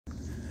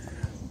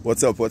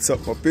What's up, my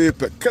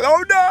people?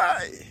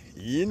 Cloudy!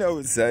 You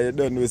know, say you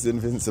done with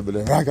Invincible,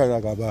 the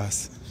raga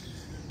boss.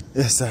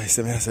 Yes, I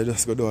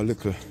just go do a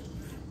little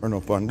run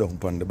up and down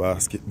on the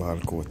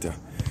basketball court. Yeah.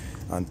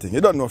 And thing.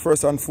 You don't know,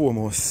 first and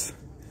foremost,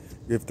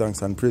 give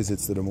thanks and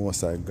praises to the Most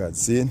High God,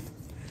 seeing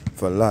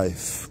for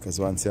life. Because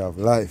once you have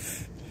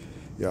life,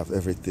 you have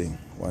everything.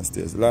 Once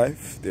there's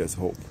life, there's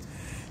hope.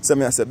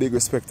 So I say big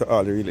respect to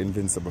all the real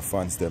Invincible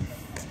fans, them.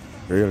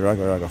 Real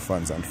raga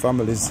fans and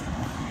families,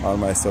 all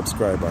my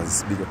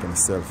subscribers, big up on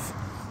yourself.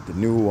 The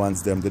new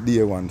ones, them, the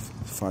day one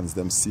fans,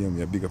 them see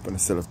me, big up on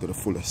yourself to the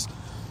fullest.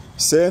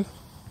 Saying?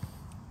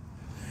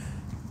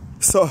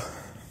 So,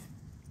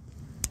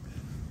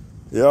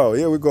 yo,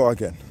 here we go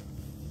again.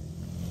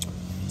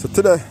 So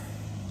today,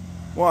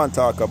 I want to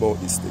talk about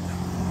this thing.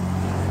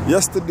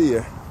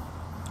 Yesterday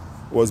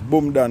was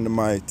Boom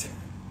Dynamite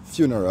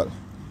funeral.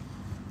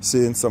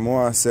 Saying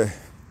someone say,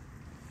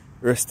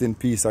 rest in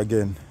peace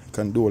again.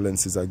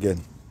 Condolences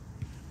again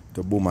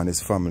to Boom and his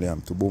family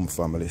and to Boom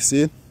family.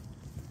 See,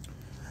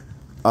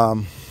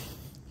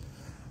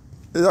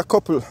 there's a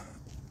couple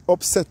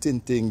upsetting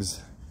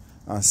things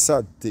and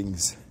sad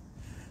things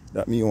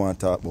that me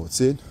want to talk about.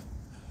 See,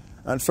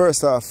 and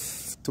first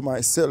off, to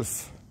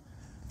myself,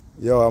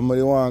 yo, I'm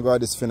really want to go to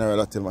this funeral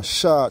until my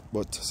shot,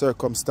 but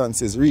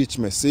circumstances reach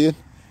me. See,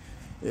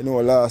 you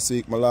know, last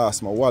week I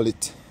lost my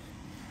wallet,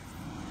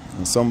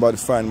 and somebody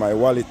find my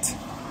wallet.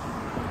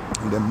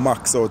 And then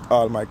max out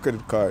all my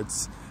credit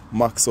cards,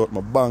 max out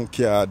my bank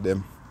card,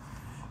 them,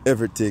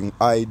 everything,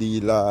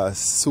 ID,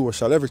 last,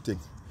 social, everything.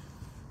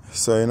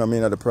 So, you know what I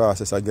mean, at the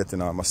process of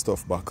getting all my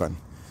stuff back, and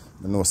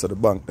I know so the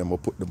bank them will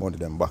put the money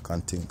them back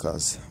and things,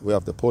 because we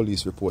have the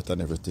police report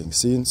and everything.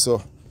 See,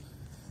 so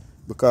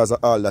because of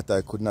all that,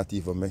 I could not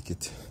even make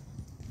it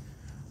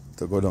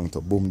to go down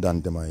to Boom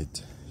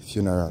Dynamite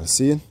funeral.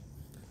 See?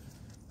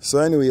 So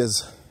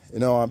anyways, you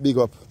know, I big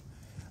up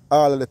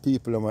all of the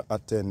people who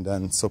attend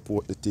and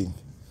support the thing.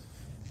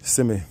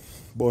 See me,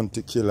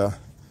 Bounty Killer,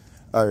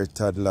 Harry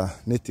Toddler,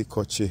 Nitty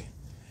Kochi,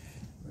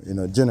 you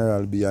know,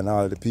 General B and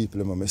all the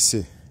people who I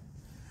see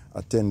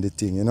attend the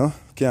thing, you know.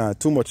 Can't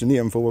too much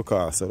name for work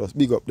out, so just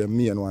big up them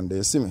me and one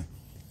day, see me.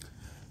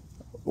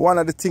 One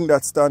of the things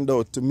that stand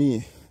out to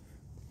me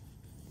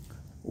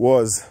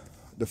was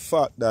the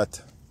fact that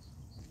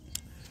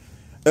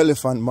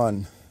Elephant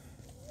Man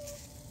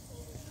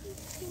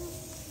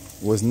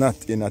was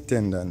not in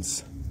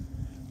attendance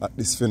at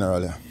this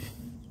funeral. Yeah.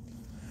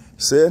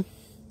 See?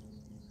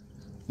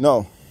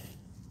 No.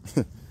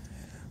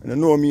 You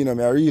know me,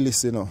 I really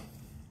say no.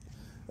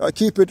 I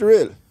keep it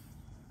real.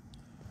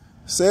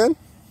 See?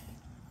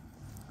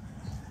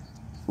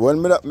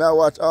 When I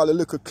watch all the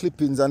little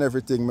clippings and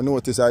everything, I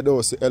notice I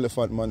don't see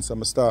Elephant Man, so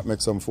I start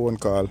make some phone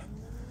call.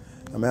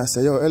 And I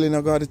say, yo,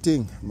 Elena got the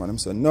thing. Man, I'm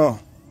saying, no.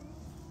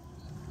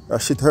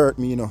 That shit hurt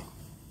me, you know.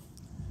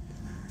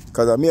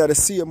 Because I had the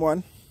same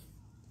one.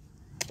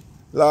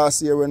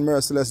 Last year when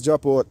Merciless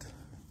dropped out,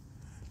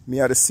 me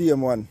had the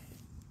same one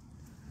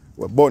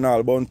with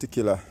Bonal Bounty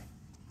Killer.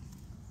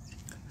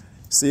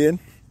 Seeing?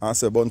 I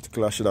said Bounty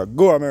Killer should have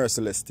go a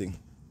Merciless thing.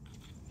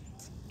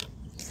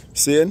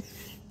 Seeing?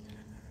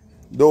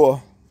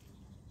 Though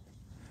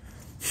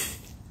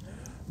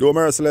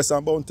Merciless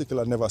and Bounty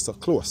Killer never so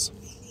close.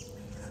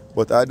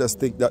 But I just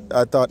think that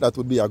I thought that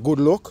would be a good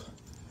look.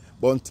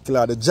 Bounty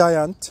Killer the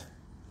giant,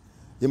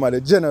 him are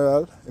the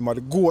general, him are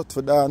the goat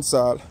for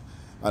dancehall.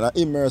 And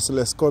him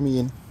Merciless come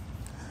in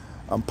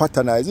and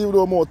patronize. Even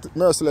though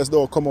Merciless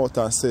don't come out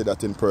and say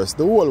that in person,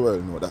 the whole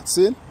world know that,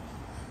 see?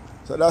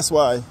 So that's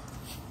why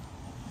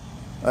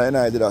I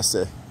did I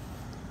say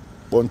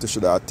Bounty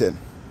should have 10.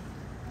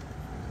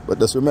 But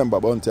just remember,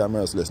 Bounty and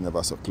Merciless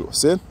never so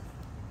close, see?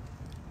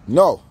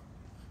 No.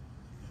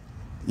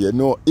 You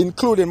know,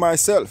 including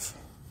myself,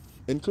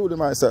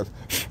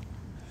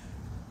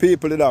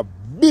 people that have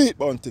beat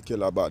Bounty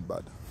Killer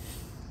bad.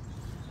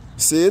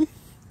 See?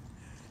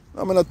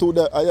 I'm not too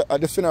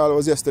the funeral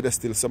was yesterday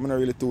still, so I'm not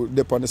really too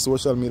deep on the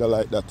social media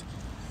like that.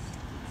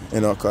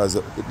 You know, because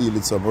it deal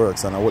with some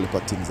works and a whole heap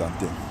of things and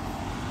things.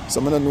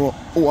 So I don't know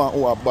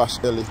who bash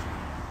Ellie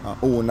and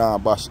who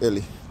not bash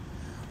Ellie.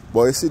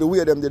 But you see the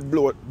way them did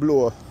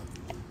blow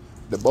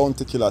the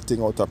Bounty Killer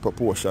thing out of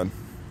proportion.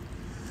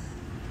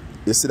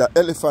 You see that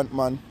Elephant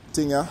Man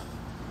thing here,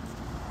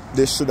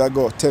 they should have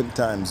got 10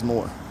 times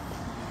more.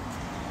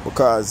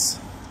 Because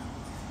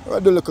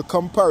I do look a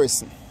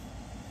comparison.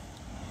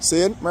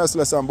 Saying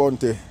Merciless and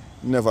Bounty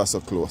never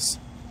so close.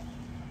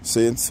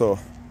 Saying so,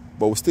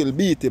 but we still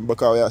beat him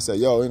because we say,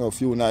 yo, you know, a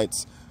few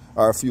nights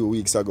or a few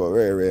weeks ago,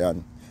 Ray,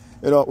 and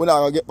you know, we're not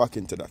gonna get back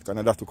into that because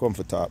I have to come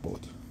for talk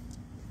about.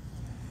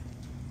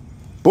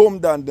 Boom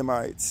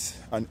Dynamite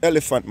and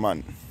Elephant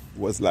Man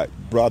was like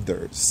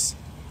brothers.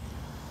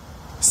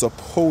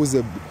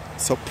 Supposedly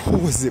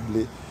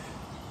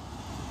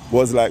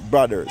was like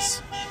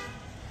brothers.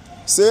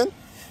 Saying?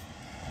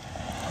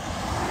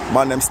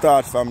 Man, them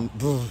start from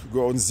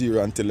ground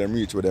zero until them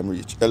reach where them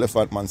reach.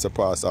 Elephant Man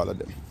surpass all of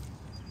them.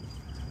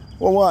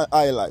 What one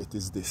highlight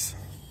is this?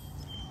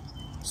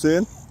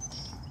 See?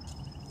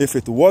 If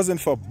it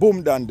wasn't for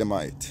Boom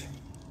Dynamite,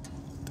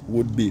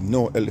 would be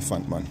no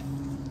Elephant Man.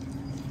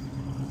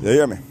 You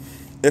hear me?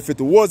 If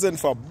it wasn't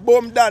for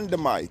Boom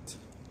Dynamite,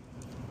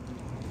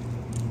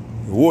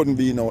 it wouldn't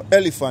be no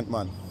Elephant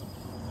Man.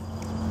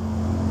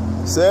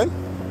 See?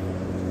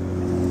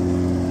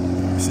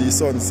 See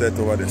sunset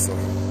over there, so.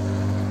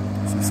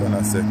 See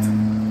sunset.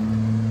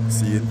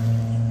 See it?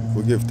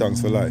 We give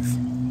thanks for life.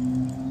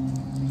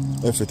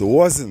 If it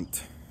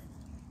wasn't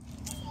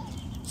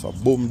for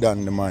Boom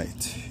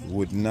Dynamite, it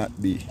would not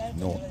be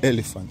no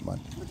Elephant Man.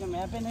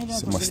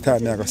 So must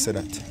time I gotta say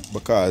that.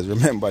 Because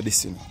remember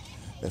this, you know.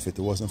 If it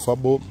wasn't for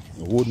Boom,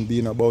 it wouldn't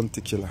be no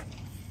bounty killer.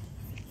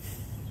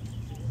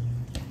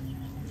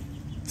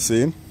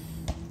 See?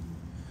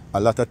 A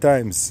lot of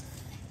times,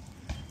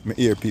 I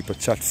hear people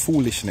chat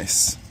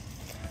foolishness.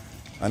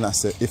 And I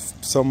say, if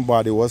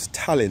somebody was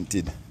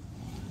talented,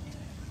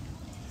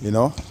 you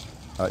know,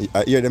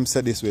 I hear them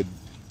say this with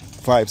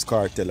Vibes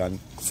Cartel and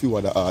a few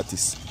other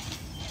artists.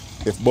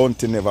 If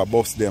Bounty never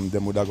bust them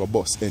would have go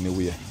bust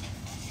anywhere.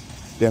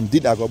 Them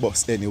did have go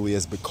bust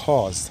anyways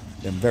because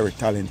them very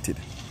talented.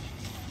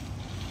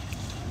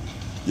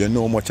 You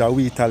know much of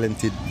we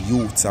talented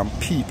youths and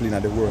people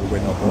in the world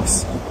when not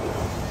us.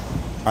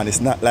 And it's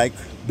not like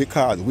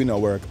because we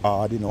don't work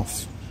hard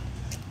enough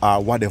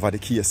or whatever the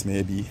case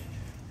may be.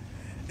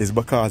 It's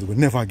because we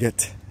never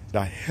get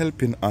that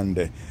helping hand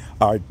there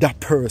or that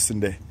person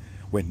there.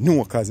 We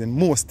know, because in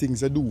most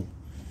things you do,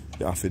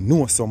 you have to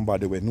know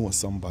somebody when know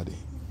somebody.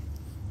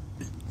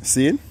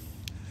 See?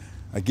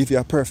 I give you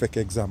a perfect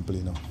example,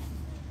 you know.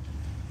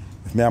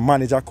 If I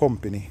manage a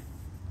company,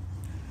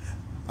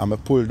 I'm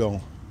going to pull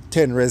down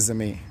 10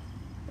 resumes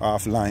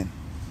offline.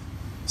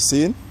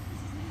 See?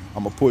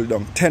 I'm going to pull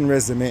down 10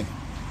 resumes.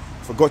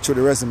 If I go through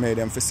the resume,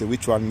 then to see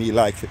which one me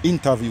like to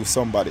interview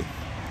somebody.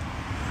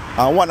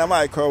 And one of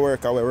my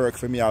co-workers who work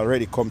for me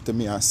already come to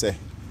me and say,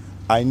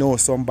 I know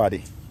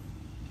somebody.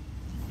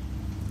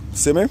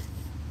 See me?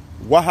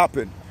 What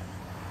happened?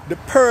 The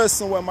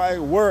person where my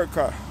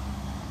worker,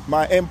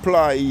 my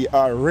employee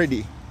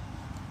already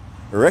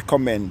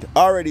recommend,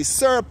 already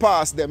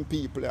surpass them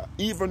people.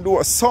 Even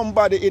though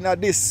somebody in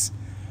this,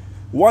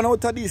 one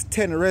out of these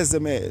 10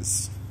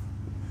 resumes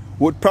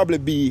would probably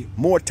be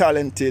more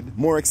talented,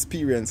 more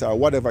experienced, or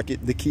whatever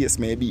the case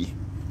may be.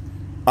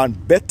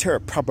 And better,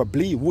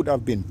 probably would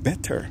have been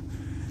better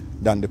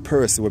than the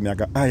person where I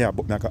got hire,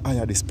 but I got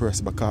hire this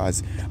person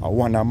because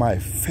one of my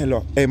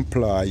fellow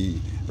employees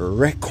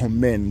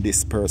recommend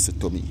this person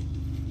to me.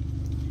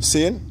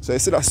 Seeing? So you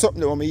see that's something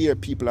that when I hear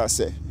people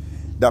say,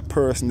 that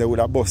person they would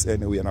have bust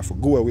anyway, and I have to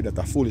go away with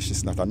that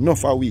foolishness. Not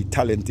enough of we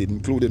talented,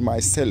 including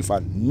myself,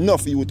 and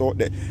enough of youth out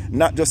there.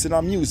 Not just in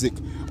our music,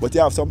 but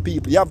you have some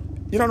people. You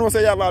don't know,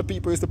 say you have all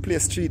people who used to play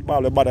street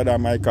ball better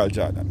than Michael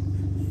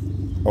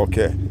Jordan.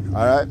 Okay,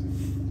 alright?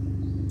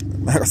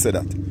 Like I said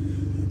that.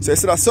 So you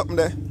see that's something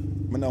there,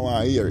 I don't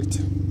want to hear it.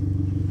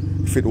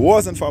 If it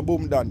wasn't for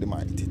Boom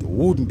Dynamite, it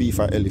wouldn't be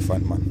for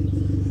Elephant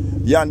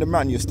Man. Yeah, and the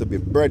man used to be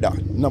brother,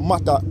 no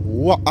matter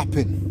what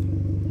happened.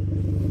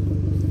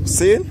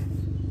 See?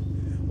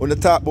 When you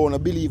talk about I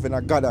believe in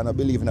a God and I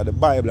believe in the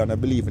Bible and I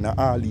believe in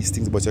all these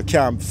things, but you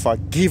can't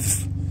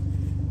forgive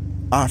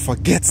and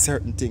forget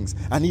certain things.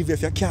 And even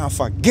if you can't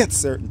forget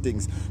certain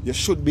things, you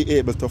should be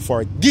able to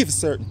forgive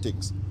certain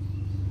things.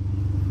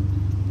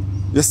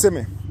 You see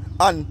me?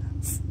 And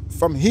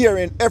from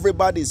hearing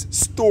everybody's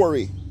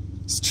story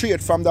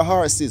straight from the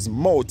horse's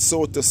mouth,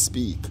 so to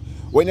speak,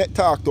 when you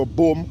talk to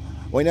Boom,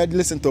 when you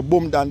listen to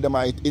Boom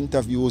Dynamite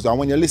interviews, and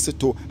when you listen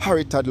to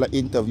Harry Toddler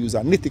interviews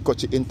and Nitty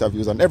Kochi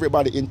interviews and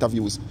everybody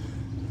interviews,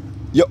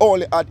 you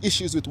only had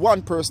issues with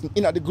one person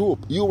in the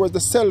group. You were the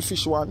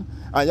selfish one,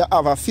 and you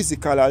have a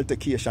physical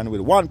altercation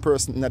with one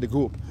person in the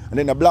group, and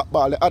then you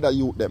blackball the other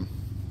youth them.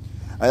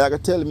 And you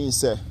can tell me,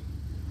 say,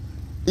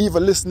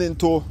 even listening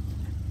to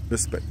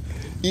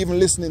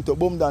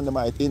Boom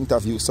Dynamite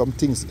interview, some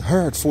things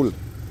hurtful.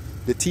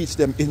 They teach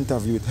them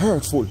interview, it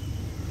hurtful.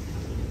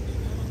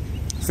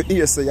 For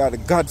here say you're the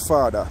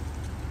godfather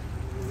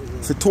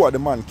for two of the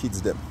man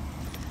kids them.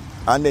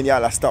 And then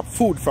y'all stop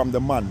food from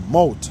the man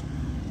mouth.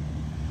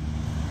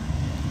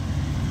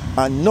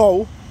 And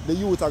now the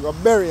youth are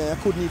going bury and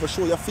you couldn't even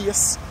show your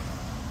face.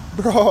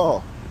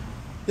 Bro,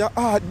 you're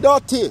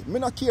dirty. I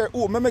don't care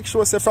who. I make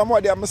sure say from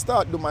what day I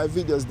start do my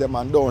videos them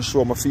and don't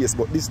show my face.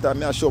 But this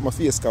time I show my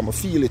face because I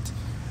feel it.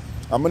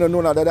 I'm going to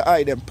know that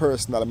I them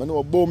personal. I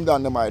know Boom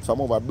Dynamite from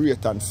over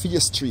Brayton,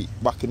 Face Street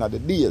back in the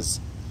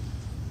days.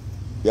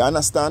 You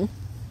understand?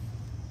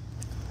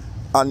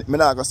 And I'm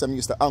not going to say I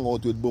used to hang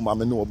out with Boom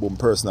and I know Boom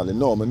personally.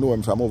 No, I know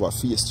him from over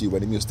Face Street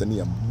when he used to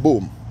name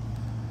Boom.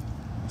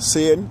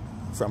 Saying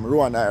from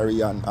Rowan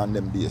area and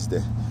them days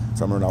there.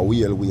 From around a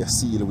wheel way, a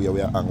seal way, we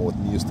hang out.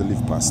 We used to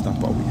live past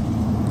Tampa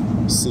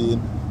way. Saying,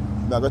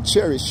 I'm going to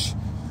cherish.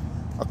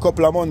 A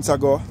couple of months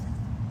ago,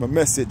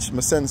 I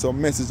sent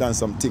some message and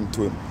something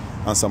to him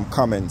and some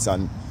comments,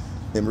 and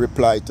him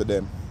replied to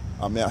them.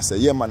 And I say,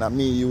 yeah man, and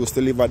me used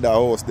to live at the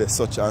house there,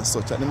 such and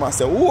such. And him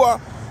say, whoa,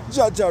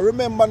 Jaja,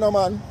 remember no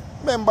man,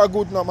 remember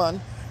good no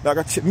man. I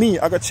got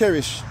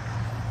cherish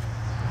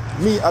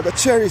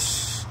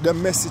the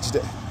message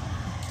there.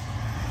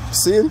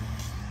 See?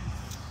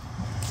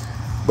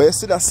 But you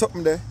see that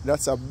something there,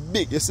 that's a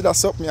big, you see that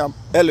something,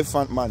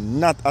 Elephant Man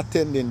not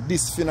attending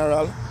this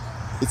funeral.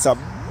 It's a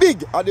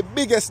big, or the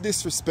biggest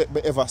disrespect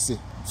we ever see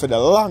for the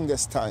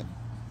longest time.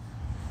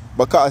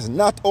 Because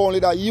not only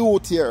the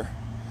youth here,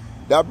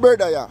 the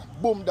brother here,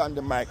 Boom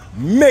Dynamite,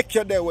 make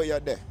you there where you're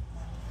there.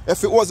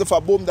 If it wasn't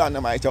for Boom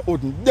Dynamite, you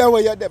wouldn't there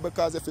where you're there,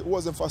 because if it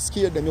wasn't for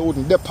scared them, you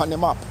wouldn't dip on the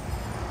map.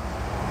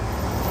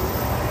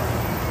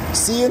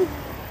 Seeing?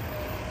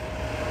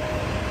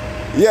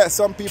 Yeah,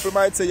 some people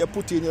might say you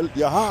put in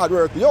your hard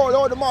work.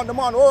 Yo, the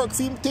man work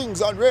for him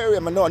things and rare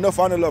him. And no, enough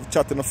on the love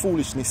chat and the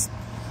foolishness.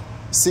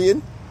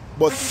 Seeing?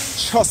 But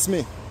trust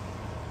me,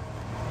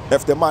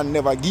 if the man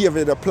never gave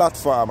you the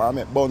platform, I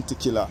mean Bounty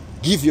Killer,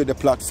 give you the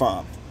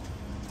platform,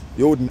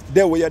 you wouldn't,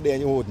 there where you're there,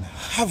 you wouldn't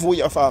have what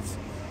you have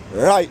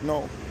right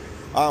now.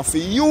 And for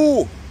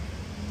you,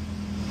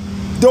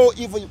 don't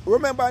even,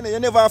 remember, you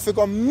never have to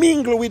go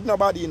mingle with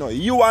nobody, you know.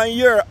 You and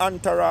your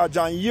entourage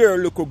and your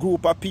local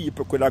group of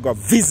people could have go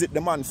visit the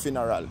man's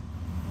funeral.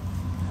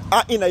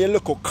 And in your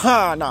local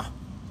corner.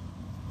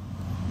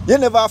 You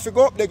never have to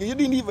go up there. You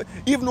didn't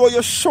even though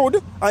you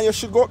should, and you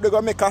should go up there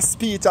and make a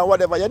speech and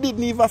whatever. You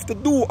didn't even have to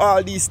do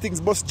all these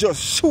things, but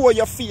just show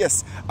your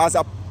face as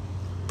a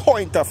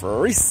point of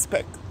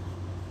respect.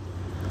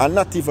 And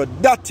not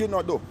even that you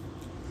know do.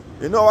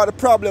 You know what the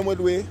problem with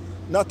we?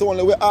 Not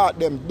only we are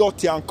them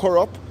dirty and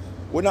corrupt,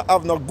 we don't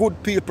have no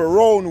good people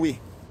around we.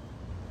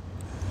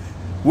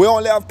 We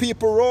only have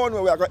people around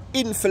we are going to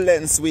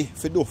influence we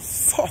to do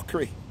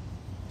fuckery.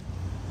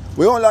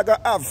 We only going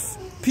to have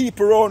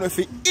people around we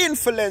to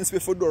influence we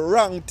to do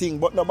wrong thing,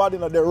 but nobody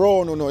know their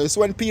own, you know. It's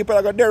when people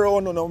are their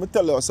own, you know. I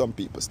tell you some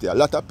people still. A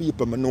lot of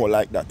people I know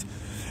like that.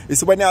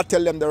 It's when I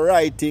tell them the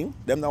right thing,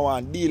 them don't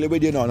want to deal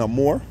with you no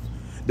more.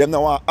 Them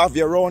don't want to have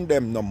you around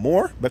them no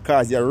more,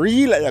 because you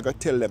really are going to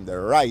tell them the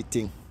right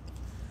thing.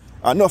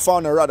 And not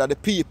found rather the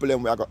people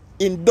them we are going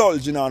to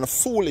indulge in on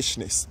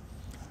foolishness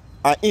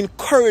and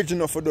encourage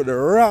you to do the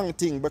wrong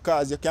thing,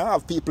 because you can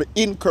have people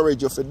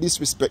encourage you to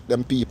disrespect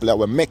them people that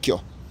will make you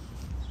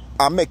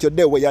and make you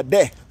there where you're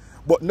there.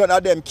 But none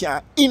of them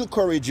can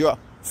encourage you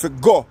to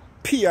go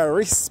pay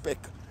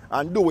respect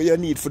and do what you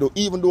need to do.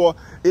 Even though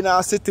in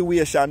a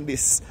situation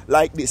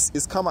like this,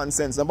 it's common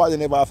sense. Nobody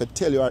never have to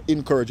tell you or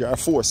encourage you or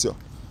force you.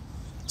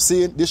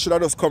 See, this should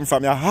have just come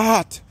from your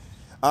heart.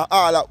 And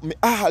all of me,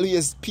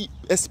 always,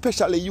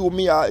 especially you,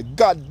 me,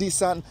 God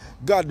this and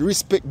God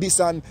respect this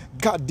and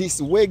God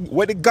this. Where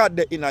the God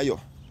there in you?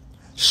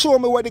 Show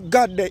me where the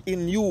God there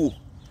in you.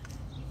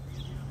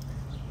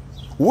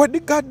 Where the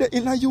God there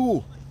in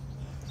you?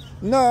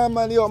 Nah,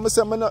 man, yo, me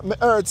say my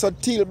earth so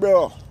till,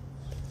 bro.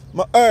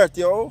 My earth,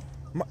 yo.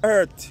 My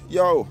earth,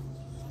 yo.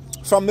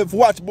 From me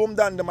watch Boom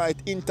Dynamite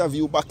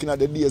interview back in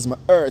the days, my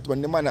earth,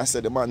 when the man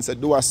said,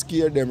 do I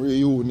scare them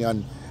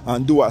reunion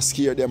and do I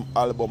scare them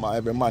album, and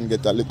every man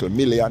get a little $1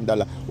 million.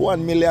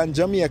 1 million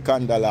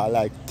Jamaican dollar,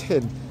 like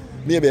 10,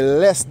 maybe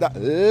less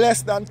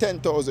than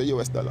 10,000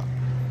 US dollar.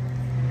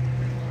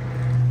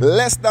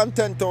 Less than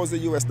 10,000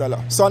 US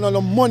dollar. So I know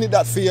the money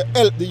that for you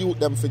help the youth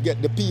them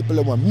forget the people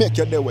that will make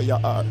you there where you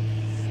are.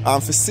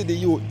 And for see the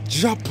youth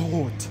drop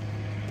out.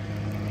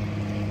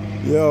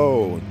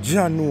 Yo,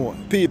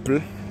 Jano,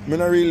 people, me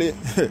not really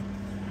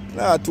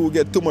not to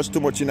get too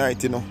much in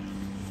it, you know.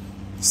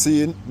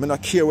 Seeing, me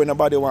not care when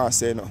nobody wants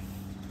to say, you know.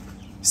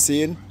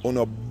 Seeing, on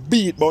a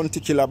beat Bounty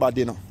Killer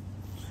body, you know.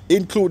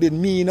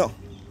 Including me, you know.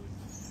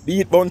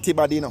 Beat Bounty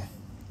body, you know.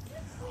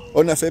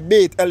 On a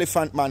beat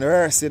Elephant Man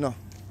verse, you know.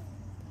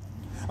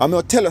 I'm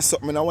going to tell you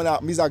something,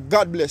 me is a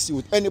God bless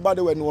you.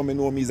 Anybody who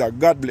know me is a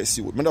God bless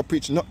you. I don't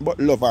preach nothing but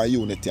love and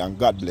unity and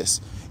God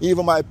bless.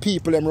 Even my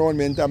people them around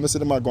me in time, I say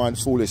them are going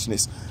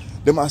foolishness.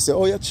 They must say,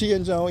 oh, you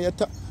change and oh, you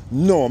talk.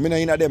 No, me not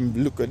in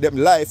them look at them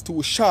life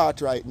too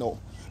short right now.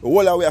 The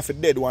whole of we have to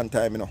dead one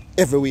time, you know.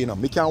 Everywhere, you know.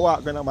 Me can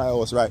walk into my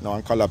house right now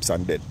and collapse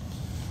and dead.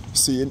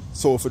 See,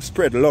 so if it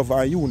spread love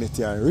and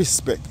unity and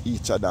respect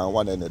each other and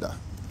one another.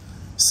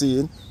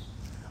 See,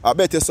 I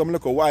bet you some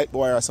little white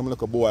boy or some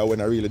little boy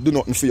when I really do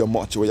nothing for you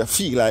much, where you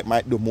feel like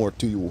might do more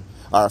to you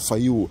or for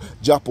you,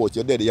 drop out,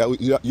 you're dead.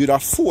 You'd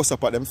have force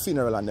up at them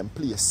funeral and them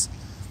place.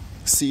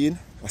 See,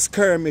 a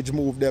skirmish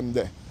move them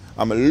there.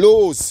 I'm a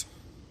lose,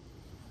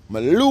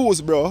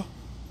 bro.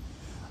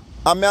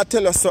 And I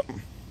tell you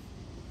something.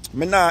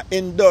 I not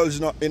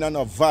indulge in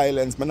no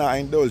violence, I not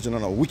indulge in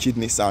no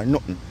wickedness or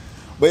nothing.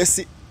 But you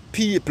see,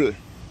 people,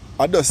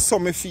 I just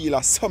some me feel,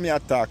 or some me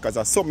attack,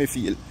 or some me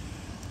feel.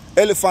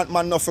 Elephant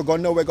Man not for go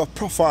nowhere go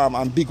perform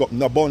and big up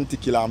no Bounty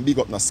Killer and big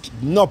up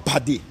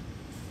nobody.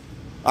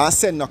 And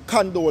send no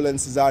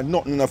condolences or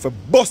nothing enough to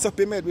bust up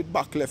him head with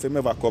back left if him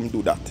ever come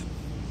do that.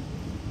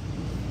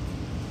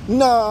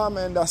 Nah,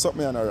 man, that's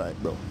something I'm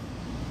alright, bro.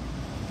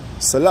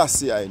 So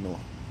last year I know.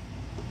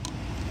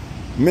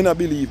 Me not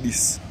believe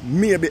this.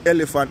 Maybe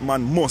Elephant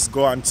Man must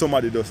go and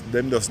somebody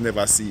just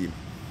never see him.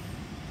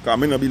 Because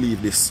me not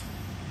believe this.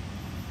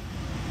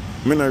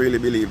 Me not really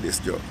believe this,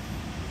 Joe.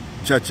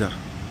 Cha-cha.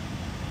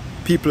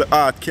 People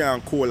heart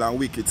can't cold and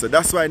wicked. So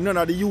that's why none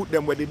of the youth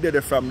them where they did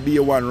it from day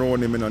one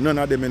around him, you know. None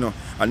of them, you know.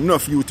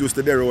 Enough youth used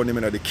to there around him,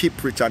 you know. The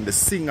Keep Rich and the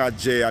Singer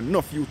J,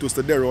 enough youth used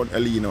to there around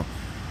Ellie, you know.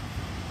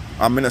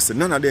 And I say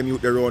none of them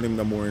youth there around him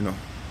no more, you know.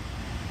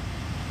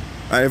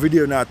 And every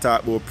day when I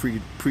talk about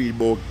pre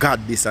about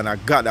God this and a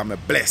God I'm a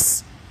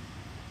bless.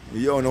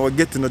 You know,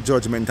 getting a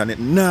judgment and it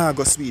nah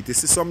go sweet. You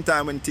see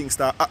sometimes when things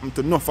start happen to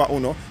enough of you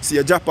know, see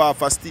you drop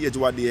off a stage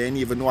one day and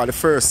even know the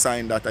first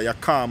sign that your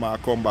karma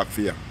come back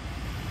for you.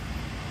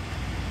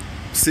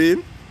 See?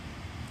 And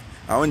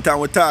one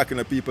time we're talking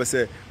to people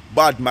say,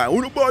 bad mind.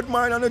 Who the bad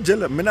mind and the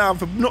jelly? I don't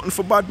have nothing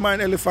for bad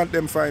mind elephant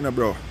them fine,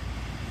 bro.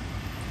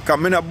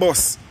 Because I'm a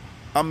boss.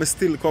 I'm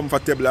still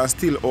comfortable and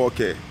still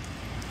okay.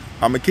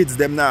 And my kids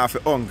them now are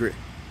hungry.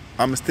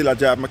 I'm still a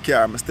drive my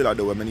car, I'm still a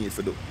do what I need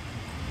to do.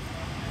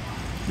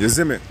 You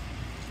see me?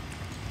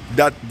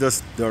 That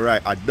does the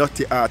right, a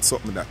dirty heart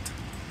something that.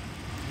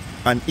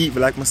 And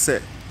even like I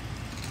say,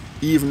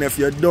 even if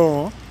you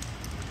don't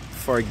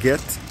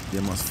forget,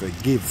 you must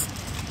forgive.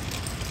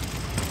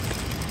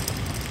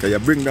 Because you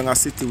bring down a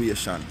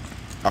situation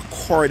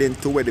according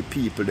to where the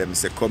people them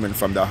say coming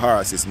from the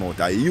horse's mouth.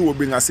 And you will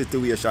bring a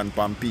situation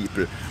from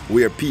people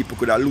where people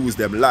could have lose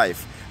them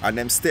life and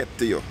them step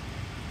to you.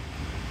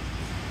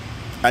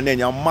 And then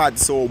you're mad,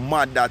 so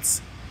mad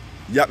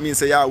that means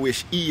that you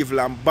wish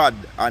evil and bad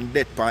and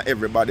death for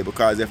everybody,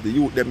 because if the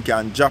youth them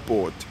can drop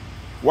out,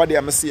 what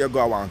they see you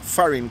go on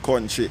foreign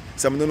country.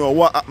 So I don't know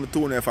what happened to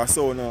you if I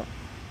saw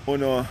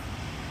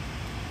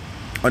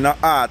on a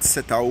art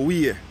set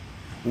away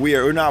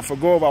where you have to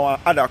go over one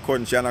other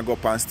country and I go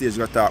up on stage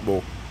and talk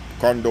about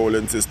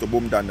condolences to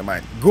Boom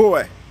Dynamite. Go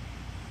away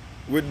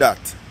with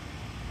that.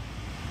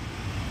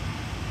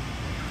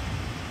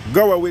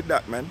 Go away with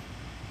that, man.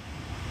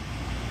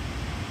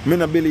 I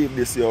don't believe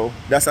this, yo.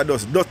 That's a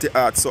just dirty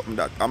heart something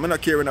that. I'm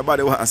not caring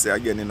nobody what I say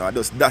again, you know.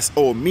 That's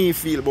how me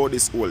feel about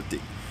this whole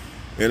thing.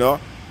 You know.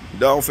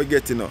 Don't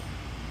forget, you know.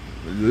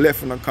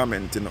 Left in a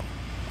comment, you know.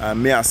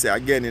 And me I say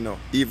again, you know,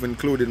 even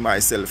including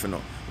myself, you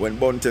know. When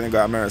Bunty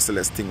got a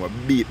merciless thing, we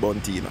beat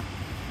Bunty, you know.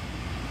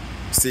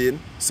 See?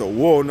 So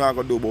what not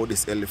gonna do about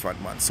this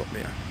elephant, man, something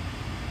here?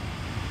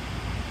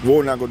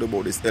 What not gonna do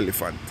about this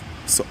elephant,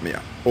 something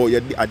here? Oh, yeah,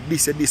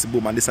 this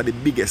boom, and this are the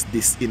biggest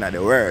this in the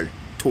world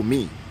to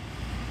me.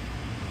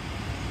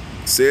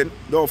 See,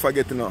 don't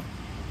forget to know.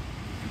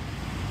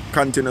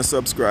 Continue to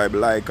subscribe,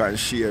 like and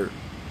share,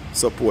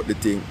 support the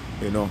thing.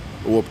 You know,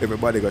 hope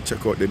everybody go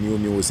check out the new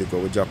music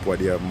or drop what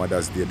they have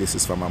Mother's Day. This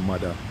is for my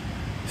mother.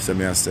 So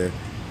me I say,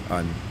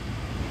 and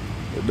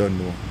I don't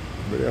know,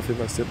 but I have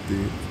to accept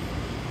it.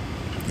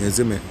 You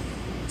see me?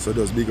 So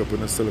just big up on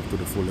yourself to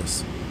the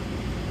fullest.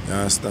 You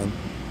understand?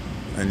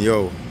 And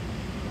yo,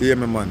 hear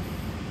me, man.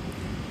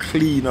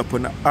 Clean up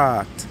on the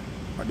heart.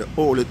 The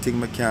only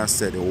thing I can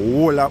say, the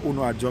whole of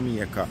Uno at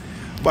Jamaica.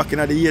 Back in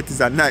the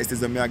 80s and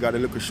 90s, I got a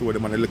look show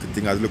them and a little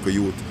thing as look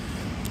youth.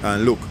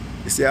 And look,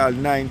 you see all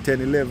 9,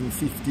 10, 11,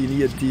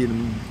 15,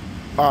 18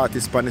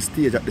 artists on the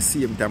stage at the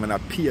same time and I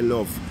pay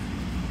love.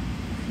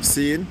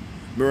 Seeing?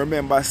 I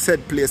remember I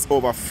said place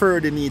over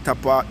Ferdinita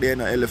Park there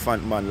in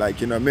Elephant Man.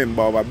 Like, you know,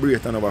 remember over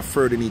Brayton over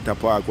Ferdinita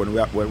Park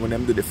when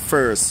them do the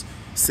first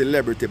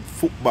celebrity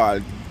football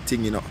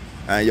thing, you know.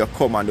 And you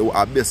come and do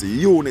a best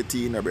unity,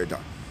 you know, brother.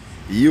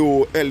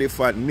 You,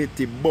 Elephant,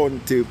 Nitty,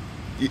 Bunty,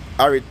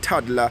 Harry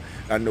Toddler,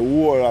 and the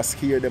whole of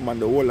Scare them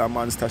and the whole of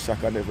Monster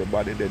Shack and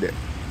everybody there.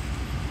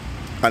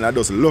 And I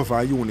just love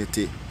our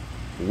unity.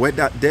 Where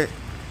that there?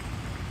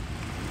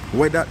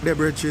 Where that there,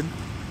 brethren?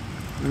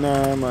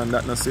 Nah, man,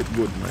 that not sit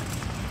good, man.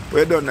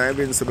 We done now,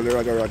 Invincible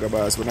Raga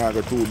Boss. We're not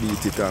going to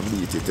beat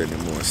it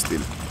anymore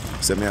still.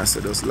 So me I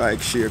say just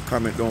like, share,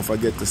 comment, don't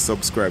forget to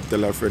subscribe,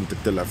 tell a friend to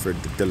tell a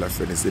friend to tell a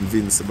friend. It's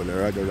Invincible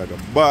Raga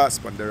Boss,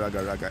 but the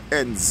Raga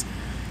ends.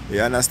 You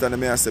understand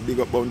me? I say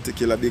big up Bounty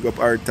Killer, big up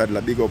Art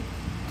Toddler, big up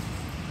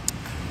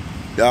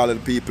all the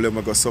people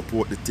who go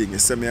support the thing. You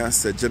see me I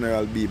say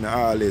General B, me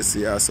always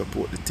say I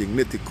support the thing.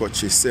 Nitty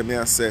Kochi, see me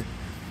I say,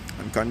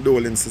 and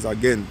condolences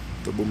again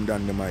to Boom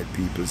Dynamite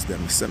peoples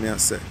them. You see me I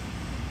say,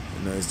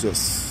 you know, it's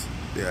just,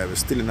 yeah, we're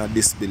still in a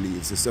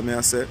disbelief. You see me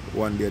I say,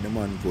 one day the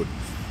man good.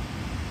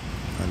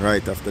 And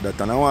right after that,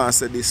 and I want to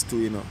say this too,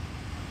 you know,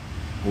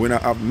 we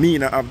not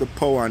have the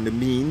power and the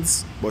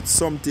means, but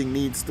something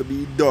needs to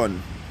be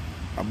done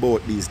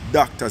about these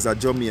doctors at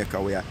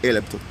Jamaica where they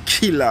help to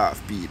kill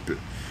off people.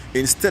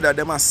 Instead of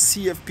them a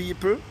save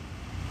people,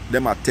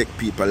 them a take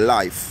people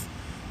life.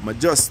 I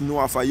just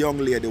know of a young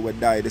lady who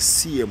died the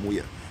same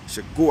way.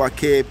 She go a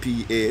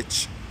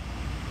KPH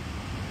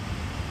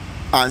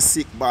and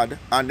sick bad,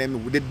 and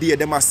then the day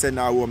them a send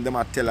her home, them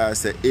a tell her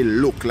say it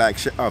look like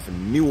she have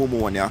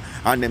pneumonia,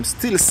 and them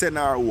still send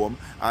her home,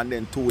 and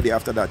then 2 days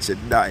after that she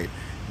died.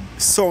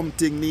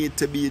 Something need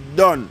to be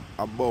done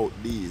about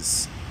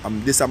these.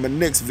 This is my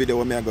next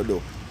video I'm going to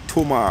do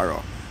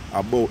tomorrow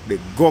about the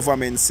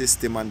government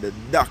system and the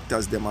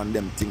doctors them and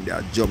them think they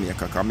are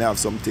Jamaica, because I have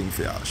something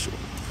for you to show.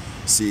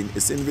 See,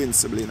 it's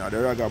invincible, you know, the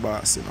Ragga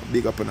Boss, you know,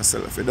 big up on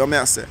yourself. You know me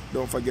I say,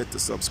 don't forget to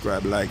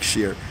subscribe, like,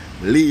 share,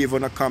 leave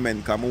on a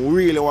comment, because I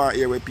really want to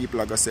hear what people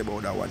are going to say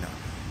about that one.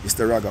 It's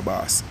the Ragga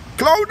Boss.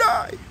 Cloud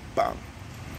Eye! Bam!